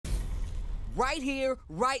Right here,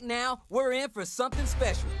 right now, we're in for something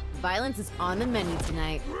special. Violence is on the menu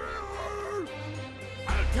tonight.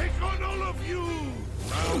 I'll take on all of you!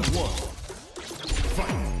 Round one.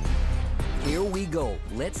 Fight! Here we go.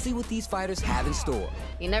 Let's see what these fighters have in store.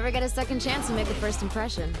 You never get a second chance to make a first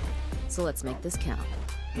impression. So let's make this count.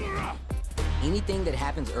 Anything that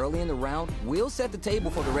happens early in the round will set the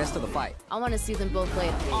table for the rest of the fight. I want to see them both lay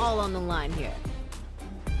it all on the line here.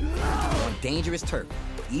 On dangerous turf.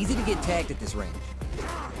 Easy to get tagged at this range.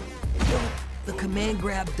 The command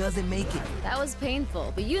grab doesn't make it. That was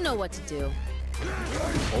painful, but you know what to do.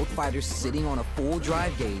 Both fighters sitting on a full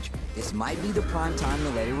drive gauge. This might be the prime time to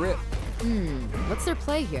let it rip. What's their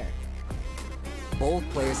play here? Both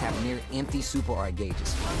players have near empty super art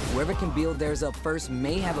gauges. Whoever can build theirs up first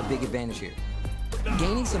may have a big advantage here.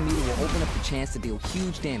 Gaining some meter will open up the chance to deal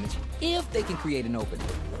huge damage if they can create an opening.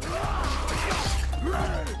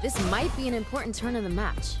 This might be an important turn in the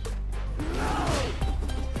match.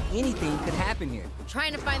 Anything could happen here.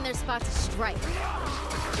 Trying to find their spot to strike.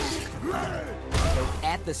 They're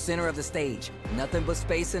at the center of the stage. Nothing but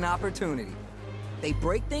space and opportunity. They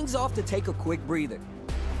break things off to take a quick breather.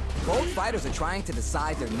 Both fighters are trying to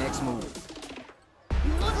decide their next move.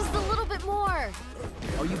 Oh, just a little bit more.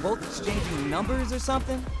 Are you both exchanging numbers or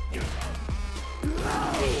something?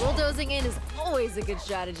 Bulldozing in is always a good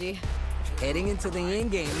strategy. Heading into the end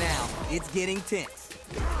game now. It's getting tense.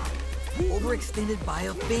 Overextended by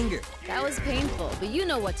a finger. That was painful, but you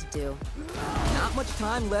know what to do. Not much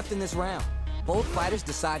time left in this round. Both fighters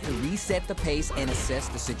decide to reset the pace and assess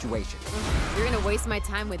the situation. You're gonna waste my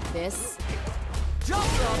time with this? Jump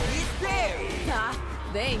up, it's there! Ha!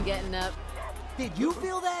 They ain't getting up. Did you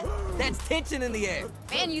feel that? That's tension in the air.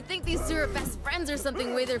 Man, you think these two are best friends or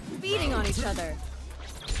something, where they're feeding on each other.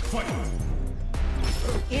 Fight!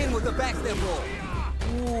 In with the backstep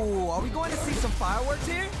roll. Ooh, are we going to see some fireworks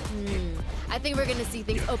here? I think we're gonna see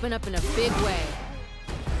things open up in a big way.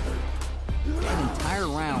 That entire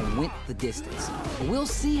round went the distance. We'll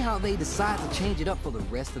see how they decide to change it up for the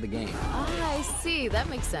rest of the game. Ah, I see. That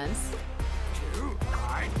makes sense.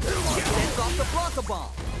 Sends off the blocker bomb.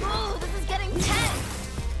 Oh, this is getting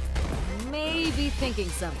tense. Maybe thinking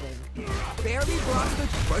something. Barely blocks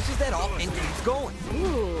the brushes that off and keeps going.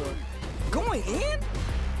 Ooh, Going in?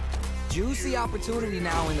 Juicy opportunity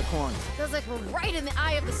now in the corner. feels like we're right in the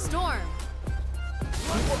eye of the storm.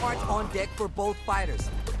 Super arts on deck for both fighters.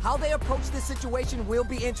 How they approach this situation will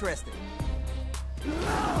be interesting.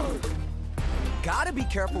 Gotta be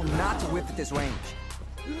careful not to whip at this range.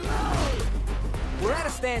 We're at a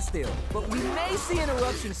standstill, but we may see an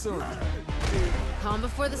eruption soon. Calm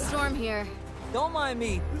before the storm here. Don't mind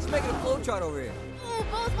me, just making a flowchart over here. Ooh,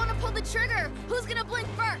 both want to pull the trigger. Who's gonna blink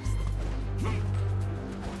first?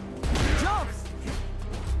 Jumps!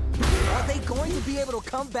 Are they going to be able to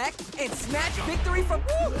come back and snatch victory from...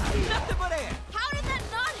 Woo! Nothing but air! How did that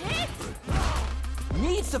not hit?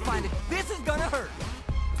 Needs to find it. This is gonna hurt.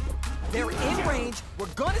 They're in range. We're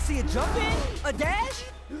gonna see a jump in, a dash.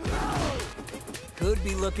 Could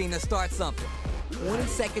be looking to start something. 20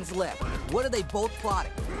 seconds left. What are they both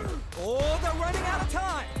plotting? Oh, they're running out of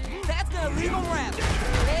time. That's gonna leave them wrapped.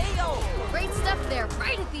 Hey-o! Great stuff there,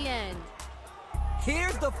 right at the end.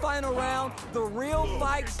 Here's the final round. The real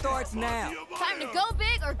fight starts now. Time to go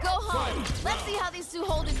big or go home. Let's see how these two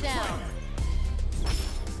hold it down.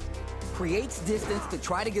 Creates distance to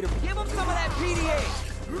try to get him. Give him some of that PDA.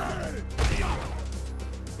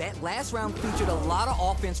 That last round featured a lot of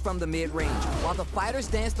offense from the mid-range, while the fighters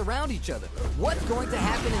danced around each other. What's going to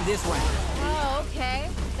happen in this round? Oh, okay.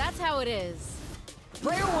 That's how it is.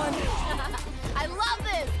 Player one. I love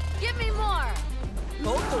this. Give me more.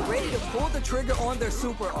 Both are ready to pull the trigger on their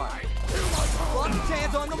super art. Buck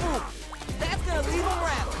chance on the move. That's gonna leave them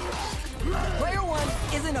rattled. Player one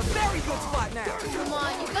is in a very good spot now. Come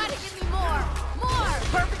on, you gotta give me more. More.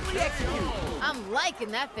 Perfectly executed. I'm liking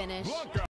that finish.